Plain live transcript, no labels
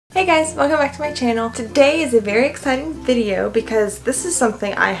Hey guys, welcome back to my channel. Today is a very exciting video because this is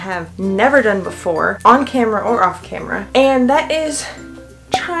something I have never done before, on camera or off camera, and that is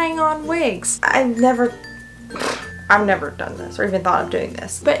trying on wigs. I've never done this or even thought of doing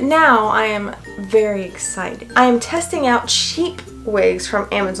this, but now I am very excited. I am testing out cheap wigs from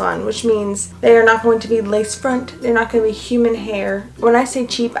Amazon, which means they are not going to be lace front, they're not going to be human hair. When I say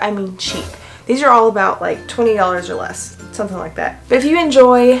cheap, I mean cheap. These are all about like $20 or less, something like that. But if you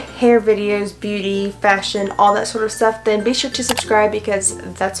enjoy hair videos, beauty, fashion, all that sort of stuff, then be sure to subscribe because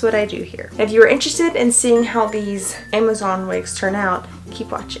that's what I do here. If you are interested in seeing how these Amazon wigs turn out,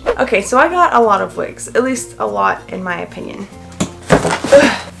 keep watching. Okay, so I got a lot of wigs, at least a lot in my opinion.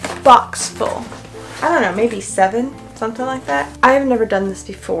 Box full. I don't know, maybe 7, something like that. I have never done this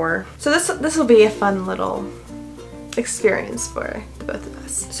before, so this will be a fun little experience for the both of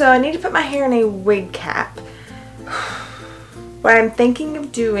us. So I need to put my hair in a wig cap. What I'm thinking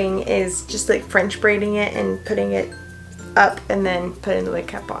of doing is just like French braiding it and putting it up and then putting the wig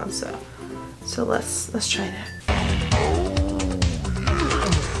cap on. So let's try that.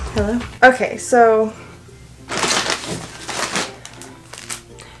 Hello? Okay, so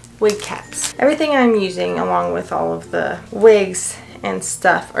wig caps. Everything I'm using along with all of the wigs and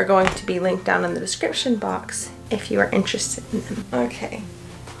stuff are going to be linked down in the description box if you are interested in them. Okay,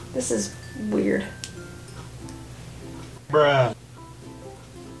 this is weird. Bruh.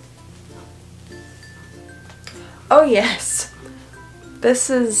 Oh yes, this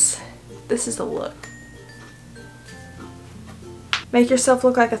is a look. Make yourself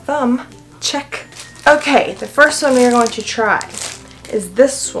look like a thumb. Check. Okay, the first one we are going to try is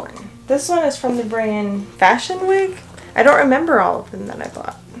this one. This one is from the brand Fashion Wig. I don't remember all of them that I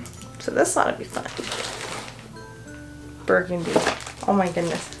bought, so this ought to be fun. Burgundy. Oh my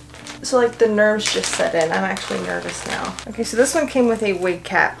goodness. So like the nerves just set in. I'm actually nervous now. Okay, so this one came with a wig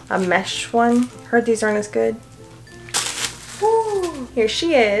cap, a mesh one. Heard these aren't as good. Woo! Here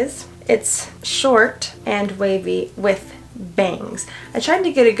she is. It's short and wavy with bangs. I tried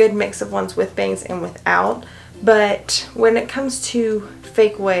to get a good mix of ones with bangs and without, but when it comes to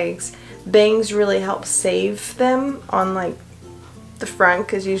fake wigs, bangs really help save them on like the front,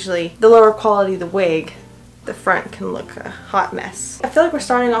 because usually the lower quality the wig, the front can look a hot mess. I feel like we're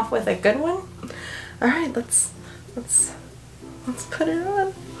starting off with a good one. Alright, let's put it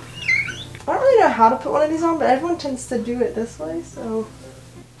on. I don't really know how to put one of these on, but everyone tends to do it this way, so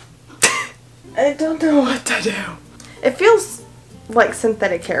I don't know what to do. It feels like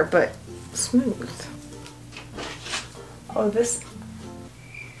synthetic hair, but smooth. Oh, this,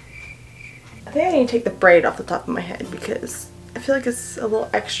 I think I need to take the braid off the top of my head because I feel like it's a little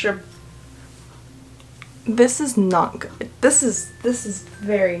extra. This is not good. This is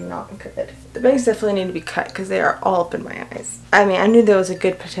very not good. The bangs definitely need to be cut because they are all up in my eyes. I mean, I knew there was a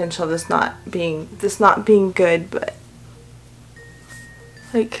good potential of this not being good, but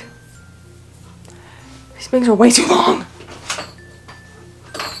like these bangs are way too long.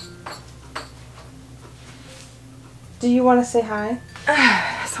 Do you want to say hi?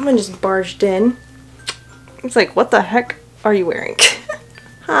 Someone just barged in. It's like, what the heck are you wearing?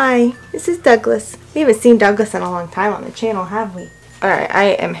 Hi, this is Douglas. We haven't seen Douglas in a long time on the channel, have we? Alright, I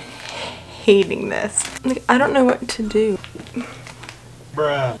am hating this. Like, I don't know what to do.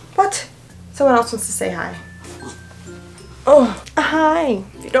 Bruh. What? Someone else wants to say hi. Oh, hi.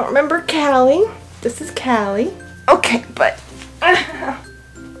 If you don't remember Callie, this is Callie. Okay, but I'm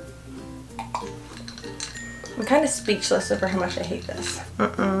kind of speechless over how much I hate this.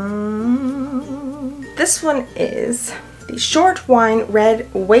 This one is the short wine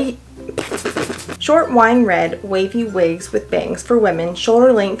red wavy wigs with bangs for women,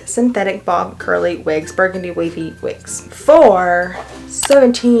 shoulder length synthetic bob curly wigs, burgundy wavy wigs for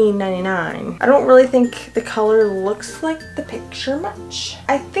 $17.99. I don't really think the color looks like the picture much.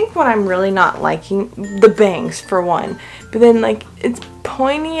 I think what I'm really not liking, the bangs for one, but then like it's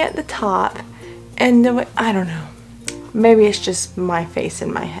pointy at the top and the way, I don't know. Maybe it's just my face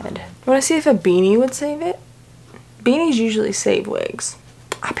in my head. I want to see if a beanie would save it. Beanies usually save wigs.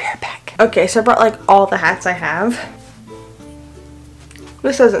 I'll be right back. Okay, so I brought like all the hats I have.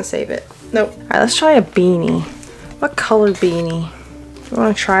 This doesn't save it. Nope. Alright, let's try a beanie. What color beanie? You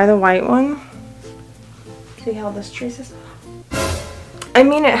want to try the white one? See how this traces? I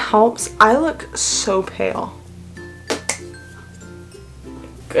mean, it helps. I look so pale.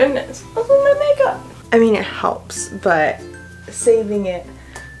 Goodness. What's with my makeup? I mean, it helps, but saving it,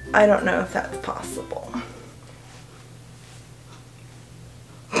 I don't know if that's possible.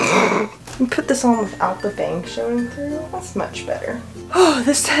 You put this on without the bang showing through. That's much better. Oh,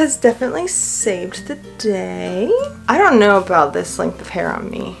 this has definitely saved the day. I don't know about this length of hair on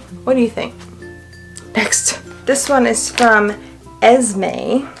me. What do you think? Next. This one is from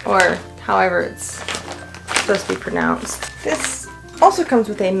Esme, or however it's supposed to be pronounced. This also comes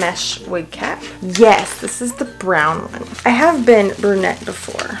with a mesh wig cap. Yes, this is the brown one. I have been brunette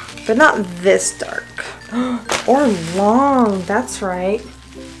before, but not this dark. Or long, that's right.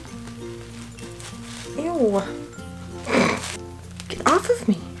 Ew. Get off of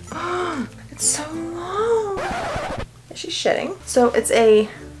me. It's so long. Is she shedding? So it's a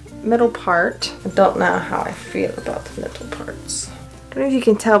middle part. I don't know how I feel about the middle parts. I don't know if you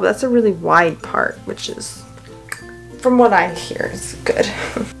can tell, but that's a really wide part, which is, from what I hear, is good.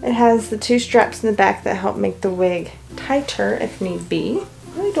 It has the two straps in the back that help make the wig tighter if need be.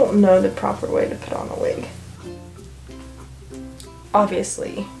 I really don't know the proper way to put on a wig.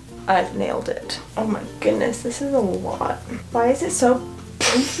 Obviously, I've nailed it. Oh my goodness, this is a lot. Why is it so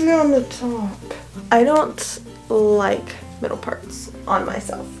poofy on the top? I don't like middle parts on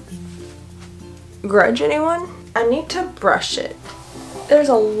myself. Grudge anyone? I need to brush it. There's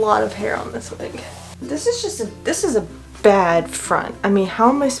a lot of hair on this wig. This is a bad front. I mean, how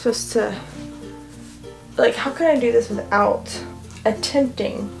am I supposed to, like, how can I do this without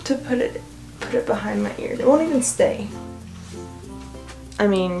attempting to put it behind my ears? It won't even stay. I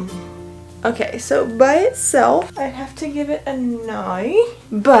mean, okay, so by itself, I'd have to give it a 9.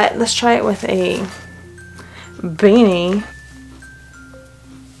 But let's try it with a beanie.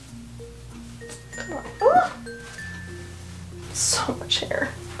 Come on. Ah! So much hair.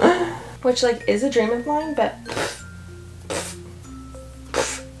 Which, like, is a dream of mine, but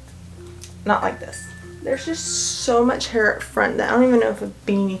not like this. There's just so much hair up front that I don't even know if a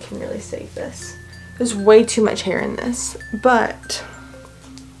beanie can really save this. There's way too much hair in this, but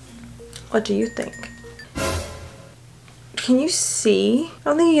what do you think? Can you see? I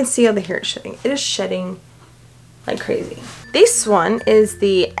don't think you can see how the hair is shedding. It is shedding like crazy. This one is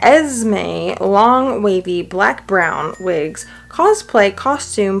the Esme long wavy black brown wigs cosplay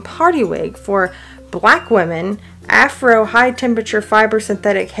costume party wig for black women afro high temperature fiber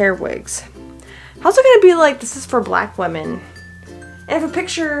synthetic hair wigs. How's it gonna be like this is for black women and have a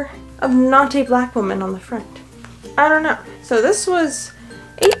picture of not a black woman on the front? I don't know. So this was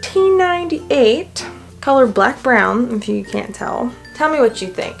 $18.98, color black brown if you can't tell. Tell me what you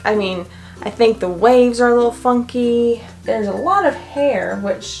think. I mean, I think the waves are a little funky. There's a lot of hair,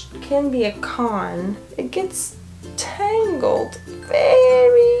 which can be a con. It gets tangled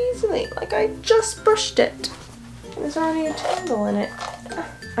very easily. Like I just brushed it. There's already a tangle in it.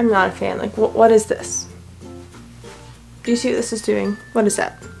 I'm not a fan. Like, what is this? Do you see what this is doing? What is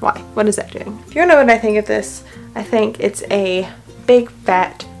that? Why? What is that doing? If you know what I think of this, I think it's a big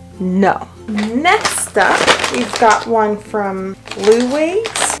fat no. Next up, we've got one from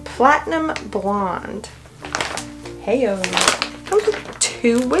Wigs, Platinum Blonde. Heyo. Comes with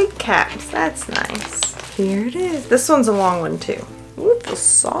 2 wig caps. That's nice. Here it is. This one's a long one too. Ooh, it feels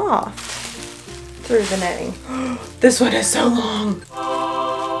soft through the netting. This one is so long.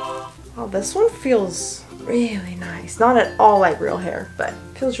 Oh, this one feels really nice. Not at all like real hair, but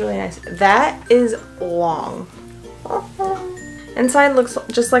feels really nice. That is long. Inside looks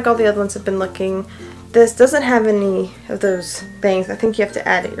just like all the other ones have been looking. This doesn't have any of those bangs. I think you have to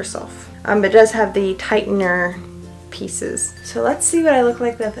add it yourself. But it does have the tightener pieces. So let's see what I look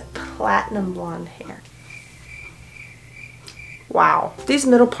like with platinum blonde hair. Wow. These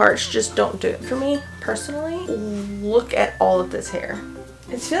middle parts just don't do it for me, personally. Look at all of this hair.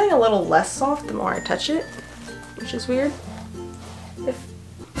 It's feeling a little less soft the more I touch it, which is weird.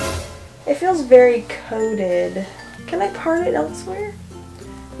 It feels very coated. Can I part it elsewhere?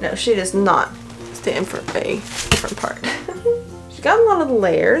 No, she does not stand for a different part. She's got a lot of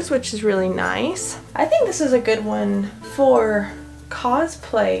layers, which is really nice. I think this is a good one for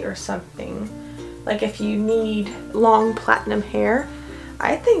cosplay or something. Like if you need long platinum hair,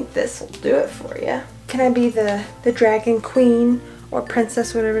 I think this will do it for you. Can I be the dragon queen or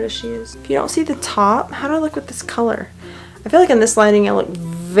princess, whatever it is she is? If you don't see the top, how do I look with this color? I feel like in this lighting I look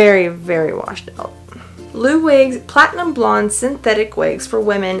very, very washed out. Wigs Platinum Blonde Synthetic Wigs for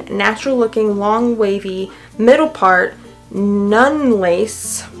women, natural looking, long, wavy, middle part, nun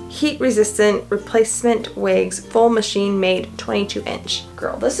lace, heat resistant replacement wigs, full machine made 22 inch.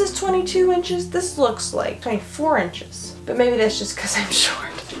 Girl, this is 22 inches. This looks like 24 inches. But maybe that's just because I'm short.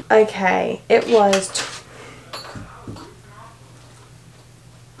 Okay, it was,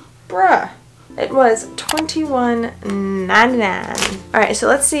 bruh. It was $21.99. Alright, so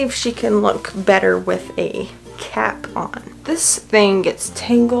let's see if she can look better with a cap on. This thing gets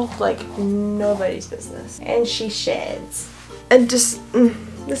tangled like nobody's business. And she sheds. And just,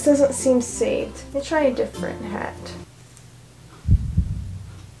 this doesn't seem saved. Let me try a different hat.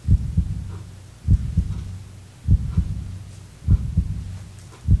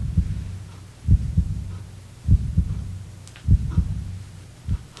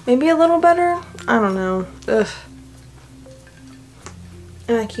 Maybe a little better? I don't know. Ugh.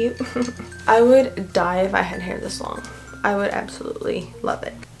 Am I cute? I would die if I had hair this long. I would absolutely love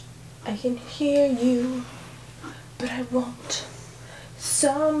it. I can hear you, but I won't.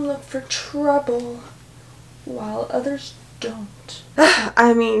 Some look for trouble, while others don't.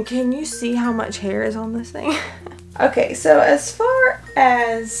 I mean, can you see how much hair is on this thing? Okay, so as far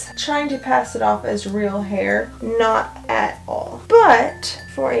as trying to pass it off as real hair, not at all. But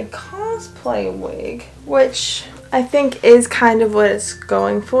for a cosplay wig, which I think is kind of what it's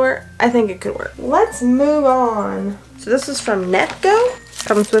going for, I think it could work. Let's move on. So this is from Netgo.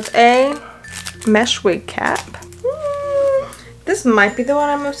 Comes with a mesh wig cap. This might be the one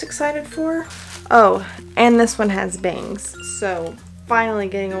I'm most excited for. Oh, and this one has bangs. So finally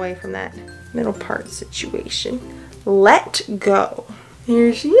getting away from that middle part situation. Let go.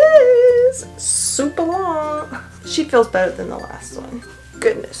 Here she is. Super long. She feels better than the last one.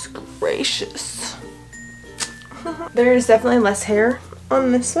 Goodness gracious. There is definitely less hair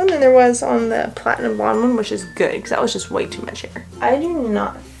on this one than there was on the platinum blonde one, which is good because that was just way too much hair. I do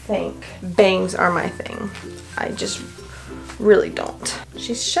not think bangs are my thing. I just really don't.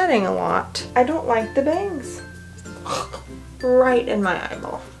 She's shedding a lot. I don't like the bangs. Right in my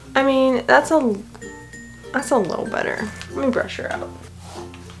eyeball. I mean, that's a little better. Let me brush her out.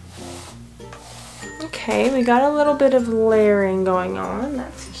 Okay, we got a little bit of layering going on.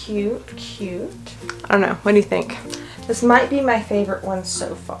 That's cute, cute. I don't know, what do you think? This might be my favorite one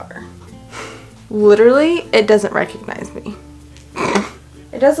so far. Literally, it doesn't recognize me.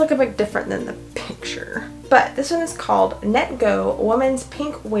 It does look a bit different than the picture. But this one is called Netgo Woman's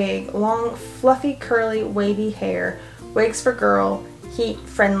Pink Wig, Long, Fluffy, Curly, Wavy Hair, Wigs for Girl,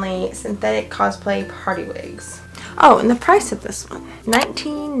 Heat-Friendly, Synthetic Cosplay Party Wigs. Oh, and the price of this one,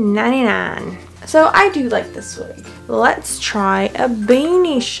 $19.99. So I do like this wig. Let's try a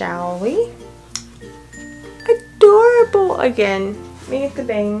beanie, shall we? Adorable! Again, me with the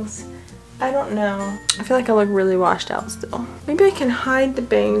bangs. I don't know. I feel like I look really washed out still. Maybe I can hide the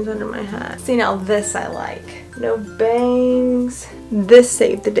bangs under my hat. See, now this I like. No bangs. This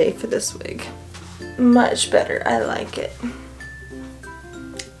saved the day for this wig. Much better. I like it.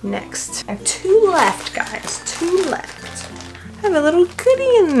 Next. I have two left, guys. Two left. I have a little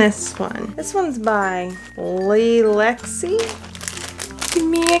goodie in this one. This one's by Lee Lexi. Give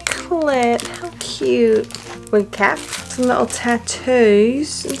me a clit. How cute. Wig cap. Some little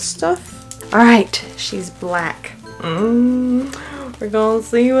tattoos and stuff. Alright, she's black. We're gonna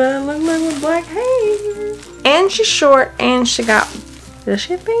see what I look like with black hair. And she's short and she got... Does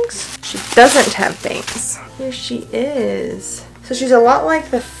she have bangs? She doesn't have bangs. Here she is. So she's a lot like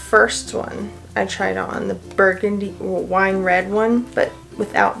the first one I tried on, the burgundy wine red one, but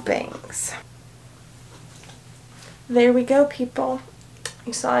without bangs. There we go, people.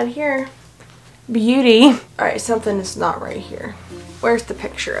 You saw it here. Beauty. Alright, something is not right here. Where's the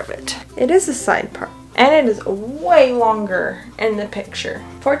picture of it? It is a side part. And it is way longer in the picture.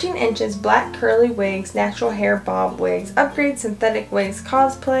 14 inches, black curly wigs, natural hair bob wigs, upgrade synthetic wigs,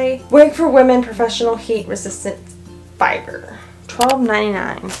 cosplay, wig for women, professional heat resistant fiber.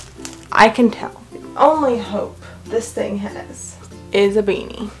 $12.99. I can tell. The only hope this thing has is a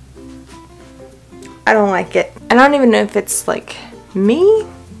beanie. I don't like it. I don't even know if it's like me,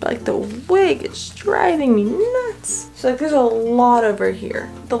 but like the wig is driving me nuts. So like there's a lot over here.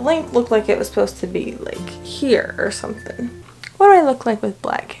 The length looked like it was supposed to be like here or something. What do I look like with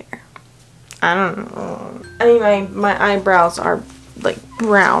black hair? I don't know. I mean my eyebrows are like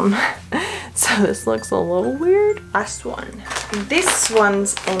brown. So this looks a little weird. Last one. This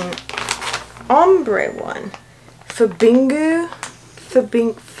one's an ombre one. Fabingu.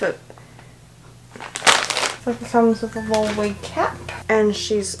 It comes with a little wig cap. And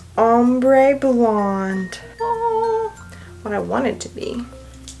she's ombre blonde. Oh, what I want it to be.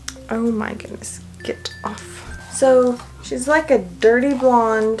 Oh my goodness. Get off. So she's like a dirty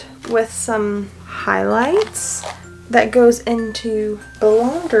blonde with some highlights that goes into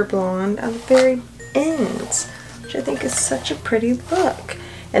blonder blonde at the very ends, which I think is such a pretty look.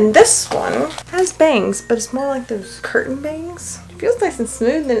 And this one has bangs, but it's more like those curtain bangs. It feels nice and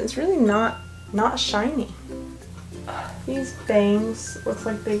smooth and it's really not shiny. These bangs look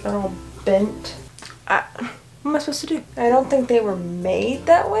like they got all bent. What am I supposed to do? I don't think they were made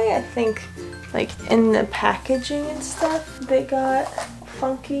that way. I think like in the packaging and stuff, they got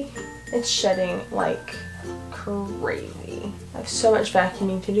funky. It's shedding like crazy. I have so much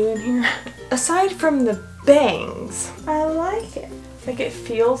vacuuming to do in here. Aside from the bangs, I like it. Like, it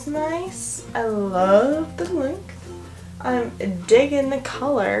feels nice. I love the length. I'm digging the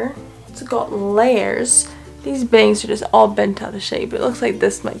color. It's got layers. These bangs are just all bent out of shape. It looks like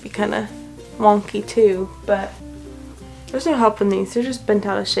this might be kind of wonky too, but there's no helping these. They're just bent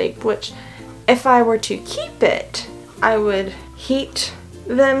out of shape, which if I were to keep it, I would heat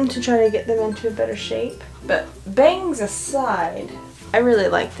them to try to get them into a better shape. But bangs aside, I really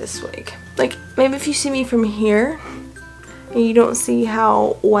like this wig. Like, maybe if you see me from here and you don't see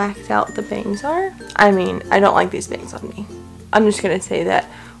how whacked out the bangs are. I mean, I don't like these bangs on me. I'm just gonna say that,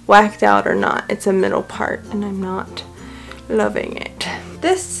 whacked out or not, it's a middle part and I'm not loving it.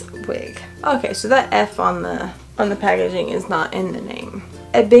 This wig, okay, so that F on the packaging is not in the name.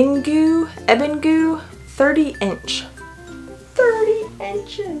 Ebingu 30 inch. 30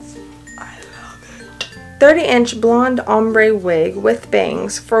 inches. I love it. 30-inch blonde ombre wig with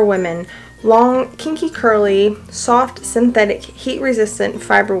bangs for women. Long, kinky, curly, soft, synthetic, heat-resistant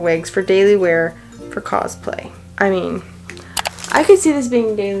fiber wigs for daily wear for cosplay. I mean, I could see this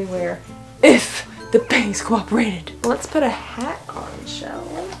being daily wear if the bangs cooperated. Let's put a hat on, shall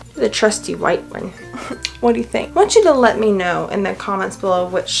we? The trusty white one. What do you think? I want you to let me know in the comments below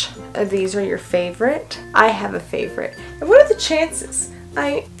which of these are your favorite. I have a favorite. And what are the chances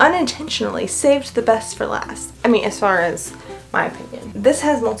I unintentionally saved the best for last? I mean, as far as my opinion. This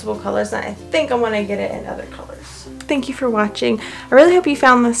has multiple colors and I think I want to get it in other colors. Thank you for watching. I really hope you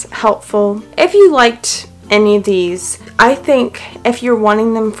found this helpful. If you liked any of these, I think if you're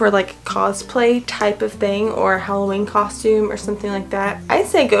wanting them for like cosplay type of thing or a Halloween costume or something like that, I'd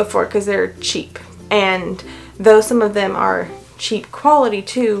say go for it because they're cheap. And though some of them are cheap quality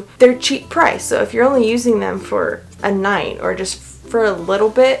too, they're cheap price. So if you're only using them for a night or just for a little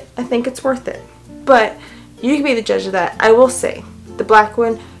bit, I think it's worth it. But you can be the judge of that. I will say, the black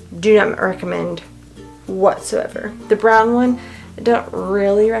one, do not recommend whatsoever. The brown one, I don't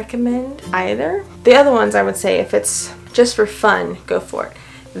really recommend either. The other ones I would say if it's just for fun, go for it.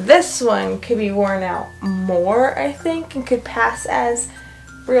 This one could be worn out more, I think, and could pass as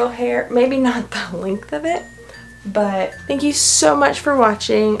real hair. Maybe not the length of it, but thank you so much for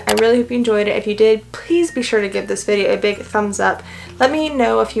watching. I really hope you enjoyed it. If you did, please be sure to give this video a big thumbs up. Let me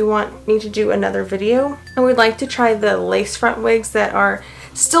know if you want me to do another video. I would like to try the lace front wigs that are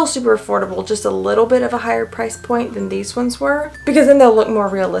still super affordable, just a little bit of a higher price point than these ones were, because then they'll look more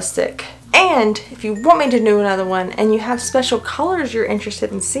realistic. And if you want me to do another one and you have special colors you're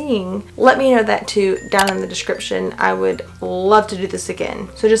interested in seeing, let me know that too down in the description. I would love to do this again,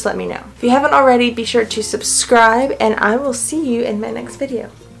 so just let me know. If you haven't already, be sure to subscribe and I will see you in my next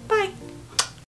video.